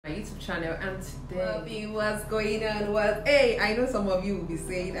channel, and today what's going on? Well, hey, I know some of you will be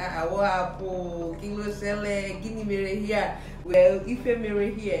saying, what happened? Kilo Shele, Guinea Mirror here. Well, if a mirror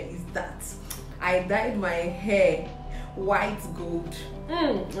here is that I dyed my hair white gold.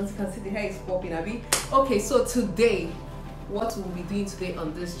 As you can see, the hair is popping a bit. Okay, so today, what we'll be doing today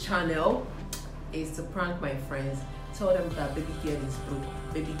on this channel is to prank my friends. Tell them that baby girl is broke,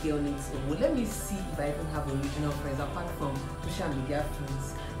 baby girl needs a well, let me see if I even have original friends apart from social media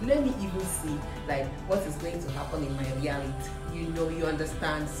friends. Let me even see like what is going to happen in my reality. You know, you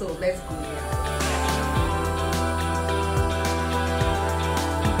understand. So let's go here.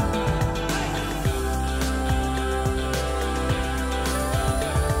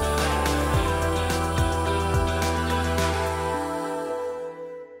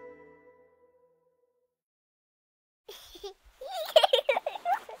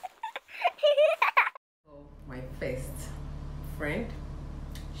 My first friend,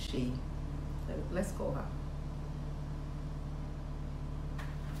 she. Let's call her.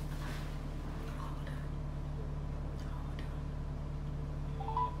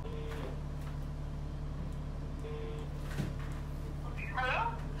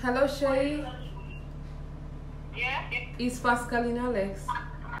 Hello? Hello, Shay. Yeah? It's Pascaline Alex.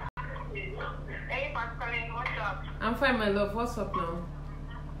 Hey, Pascaline, what's up? I'm fine, my love. What's up now?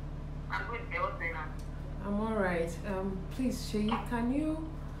 I'm good. What's going on? I'm alright. Please, Shay, can you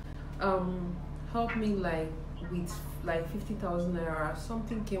help me like with like 50,000 naira?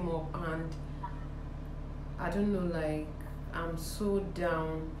 Something came up and I don't know, like I'm so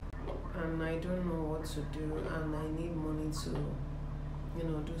down and I don't know what to do and I need money to, you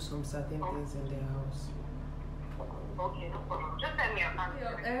know, do some certain things in the house. Okay, no problem. Just send me your account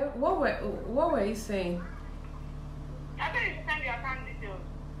details. What were you saying? I thought you should send your account details.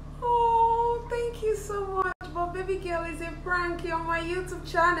 Oh, thank you so much. But baby girl, is a prank on my YouTube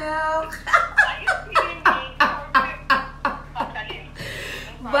channel. Are you kidding me? Pascaline.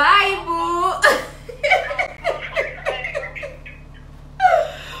 Bye, boo.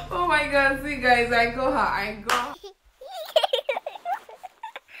 Oh my god, see guys, I got her.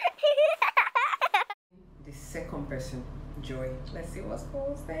 The second person, Joy. Let's see what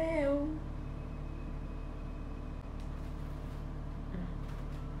goes down.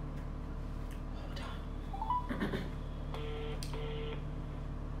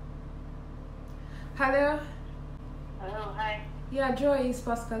 Hello? Hello, hi. Yeah, Joy, it's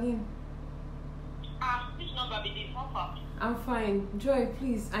Pascaline. Which number be this? What's up? I'm fine. Joy,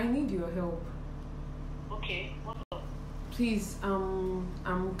 please, I need your help. Okay, what's up? Please,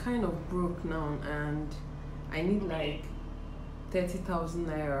 I'm kind of broke now and I need like 30,000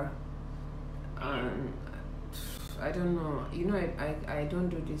 naira. And I don't know. You know, I don't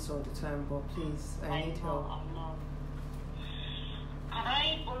do this all the time, but please, I need help. I'm not. Can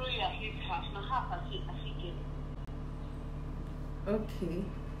I borrow your half? Now half I see get. Okay,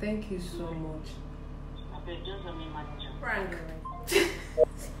 thank you so much. I bet just a minute, manager. Frank.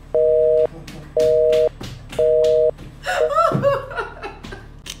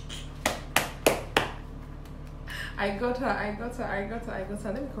 I got her.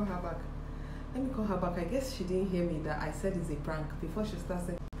 Let me call her back. I guess she didn't hear me that I said it's a prank before she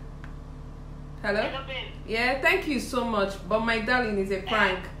started. Hello? Hello, babe. Yeah, thank you so much. But my darling, is a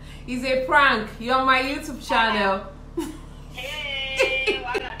prank. It's a prank. You're on my YouTube channel. Hey,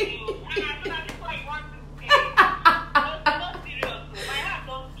 what are you? So that's why you want to pay. Not serious. My heart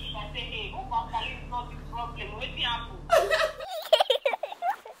don't beat. I say, hey, who Pascaline is not this problem? What's the apple?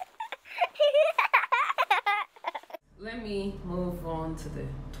 Let me move on to the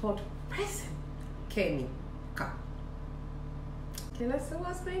third person. Kenny. Okay, let's see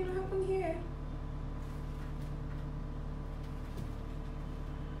what's going to happen here.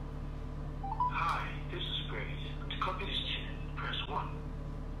 Hi, this is Grace. To copy this channel, press 1.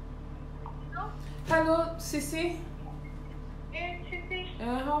 Hello, Sissy. Hey, Sissy.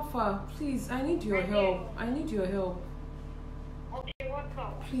 How far? Please, I need your help. Okay, what's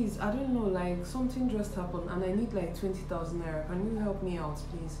up? Please, I don't know, like something just happened and I need like 20,000 naira. Can you help me out,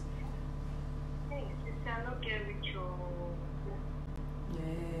 please? Hey, sister, I'm not getting with you.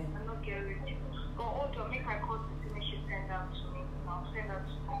 Yeah. I'm not getting with you. But also, make my call to see when she send that to me. I'll send that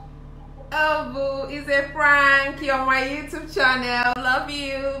to me. Oh, boo, it's a prank. You're on my YouTube channel. Love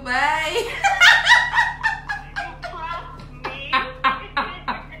you. Bye. You trust me?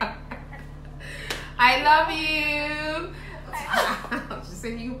 I love you. She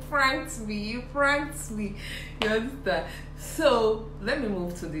said you pranked me. You understand? So let me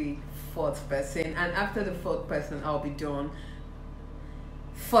move to the fourth person, and after the fourth person I'll be done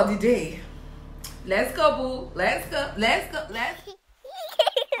for the day. Let's go, boo. Let's go.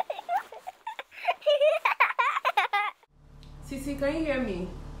 Titi, can you hear me?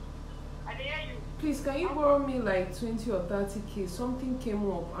 I can hear you. Please, can you borrow me like 20 or 30k? Something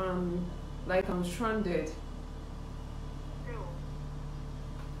came up and like I'm stranded. Still.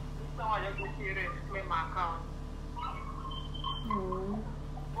 This someone just go to claim my account. Hmm.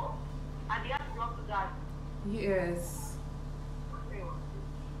 Oh, and they have to go to that. Yes. Still.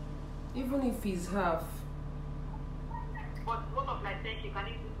 Even if it's half. But what of like 10K, can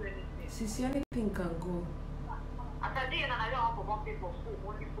you do anything? Sisi, anything can go. At the day, and I don't want to come pay for school,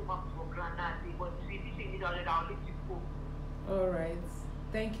 only school back for granted. But if you think you need I'll let you go. Alright.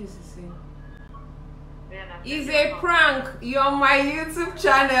 Thank you, Sisi. Then I It's said, a prank. You're on my YouTube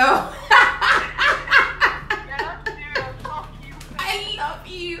channel. You're not serious. Fuck you. I love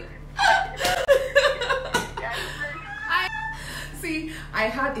you. See, I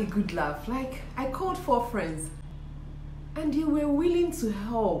had a good laugh. Like, I called 4 friends and they were willing to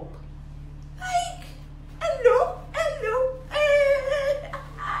help. Like, hello.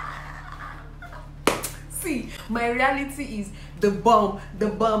 See, my reality is the bomb.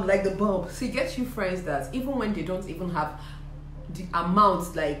 See, get you friends that even when they don't even have the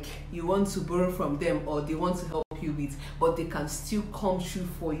amount like you want to borrow from them or they want to help you with, but they can still come through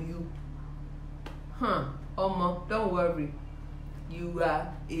for you. Oma, don't worry. You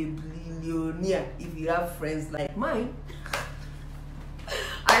are a billionaire if you have friends like mine.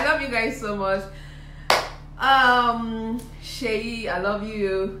 I love you guys so much. Shay, I love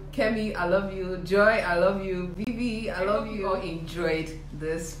you. Kemi, I love you. Joy, I love you. Vivi, I love you. All enjoyed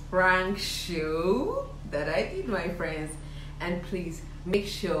this prank show that I did, my friends. And please make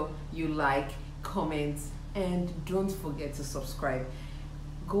sure you like, comment, and don't forget to subscribe.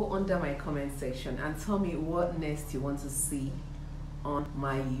 Go under my comment section and tell me what next you want to see on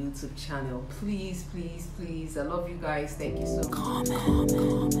my YouTube channel. Please, I love you guys. Thank you so much.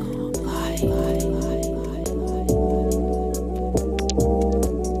 Comment.